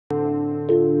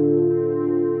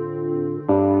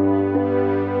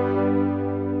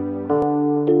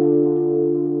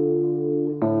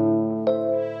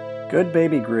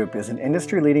Goodbaby Group is an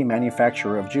industry-leading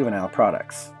manufacturer of juvenile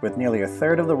products, with nearly a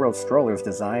third of the world's strollers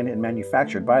designed and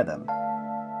manufactured by them.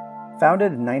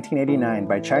 Founded in 1989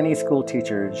 by Chinese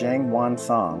schoolteacher Zhenghuan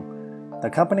Song, the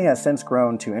company has since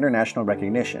grown to international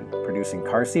recognition, producing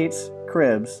car seats,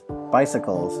 cribs,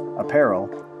 bicycles, apparel,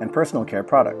 and personal care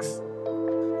products.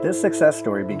 This success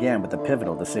story began with a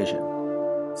pivotal decision.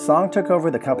 Song took over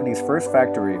the company's first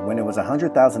factory when it was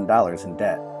 $100,000 in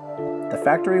debt. The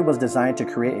factory was designed to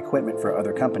create equipment for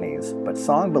other companies, but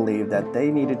Song believed that they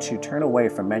needed to turn away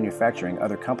from manufacturing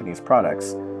other companies'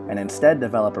 products and instead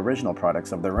develop original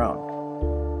products of their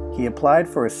own. He applied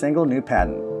for a single new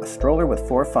patent, a stroller with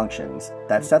 4 functions,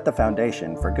 that set the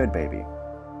foundation for Goodbaby.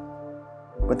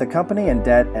 With the company in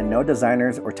debt and no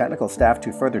designers or technical staff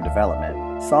to further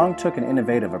development, Song took an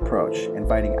innovative approach,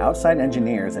 inviting outside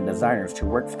engineers and designers to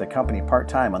work for the company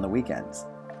part-time on the weekends.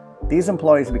 These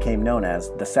employees became known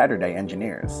as the Saturday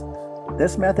Engineers.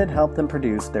 This method helped them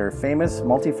produce their famous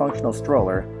multifunctional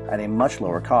stroller at a much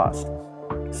lower cost.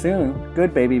 Soon,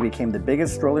 Goodbaby became the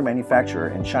biggest stroller manufacturer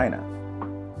in China.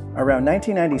 Around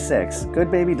 1996,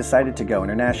 Goodbaby decided to go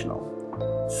international.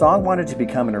 Song wanted to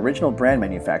become an original brand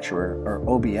manufacturer, or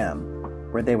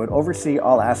OBM, where they would oversee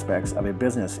all aspects of a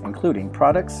business including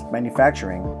products,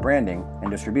 manufacturing, branding,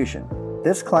 and distribution.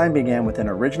 This climb began with an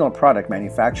original product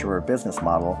manufacturer business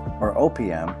model, or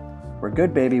OPM, where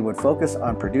Goodbaby would focus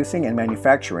on producing and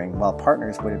manufacturing while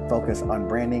partners would focus on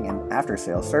branding and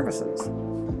after-sales services.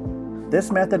 This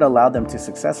method allowed them to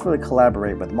successfully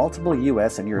collaborate with multiple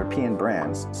US and European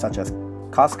brands such as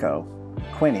Costco,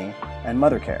 Quinny, and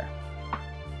Mothercare.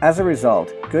 As a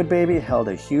result, Goodbaby held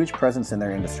a huge presence in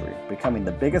their industry, becoming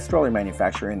the biggest stroller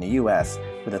manufacturer in the US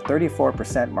with a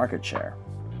 34% market share.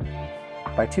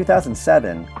 By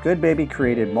 2007, Goodbaby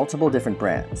created multiple different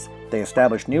brands. They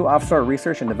established new offshore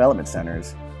research and development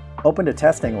centers, opened a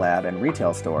testing lab and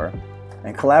retail store,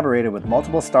 and collaborated with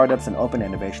multiple startups and open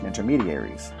innovation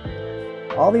intermediaries.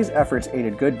 All these efforts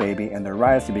aided Goodbaby in their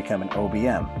rise to become an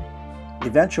OBM.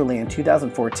 Eventually, in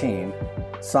 2014,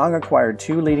 Song acquired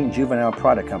 2 leading juvenile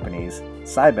product companies,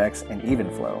 Cybex and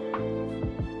Evenflow.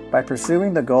 By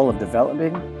pursuing the goal of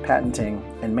developing, patenting,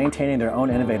 and maintaining their own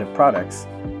innovative products,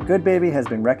 Goodbaby has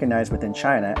been recognized within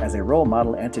China as a role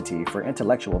model entity for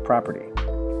intellectual property.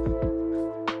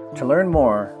 To learn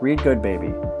more, read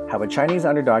Goodbaby, How a Chinese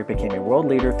Underdog Became a World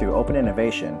Leader Through Open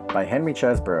Innovation by Henry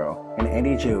Chesborough and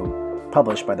Andy Zhu,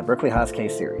 published by the Berkeley Haas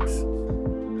Case series.